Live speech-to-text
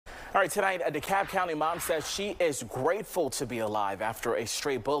All right, tonight, a DeKalb County mom says she is grateful to be alive after a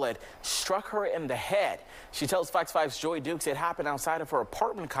stray bullet struck her in the head. She tells Fox 5's Joy Dukes it happened outside of her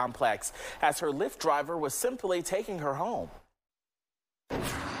apartment complex as her Lyft driver was simply taking her home.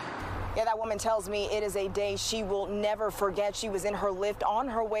 Yeah, that woman tells me it is a day she will never forget. She was in her Lyft on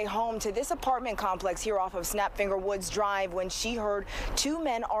her way home to this apartment complex here off of Snapfinger Woods Drive when she heard two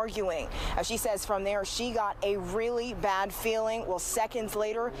men arguing. As she says from there, she got a really bad feeling. Well, seconds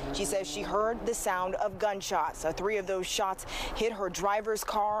later, she says she heard the sound of gunshots. So 3 of those shots hit her driver's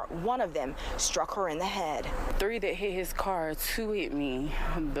car. 1 of them struck her in the head. 3 that hit his car, 2 hit me.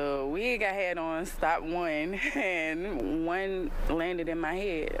 The wig I had on stopped 1, and 1 landed in my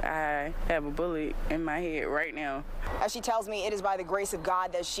head. I have a bullet in my head right now. As she tells me, it is by the grace of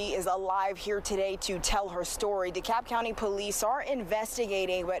God that she is alive here today to tell her story. DeKalb County police are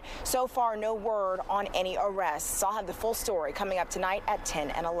investigating, but so far no word on any arrests. I'll have the full story coming up tonight at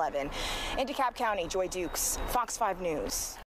 10 and 11. In DeKalb County, Joy Dukes, Fox 5 News.